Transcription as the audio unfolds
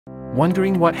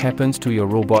Wondering what happens to your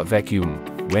robot vacuum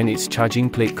when its charging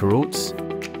plate corrodes?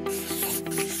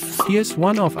 Here's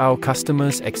one of our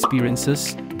customers'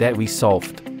 experiences that we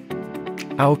solved.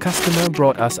 Our customer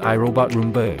brought us iRobot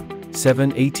Roomba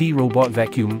 780 robot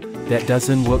vacuum that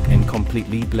doesn't work and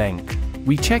completely blank.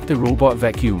 We checked the robot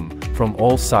vacuum from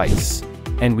all sides,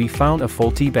 and we found a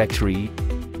faulty battery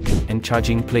and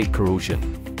charging plate corrosion.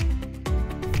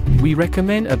 We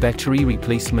recommend a battery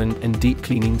replacement and deep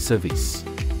cleaning service.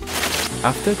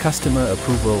 After customer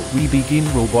approval, we begin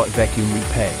robot vacuum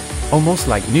repair. Almost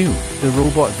like new, the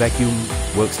robot vacuum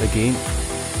works again.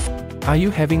 Are you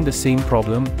having the same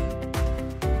problem?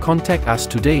 Contact us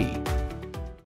today.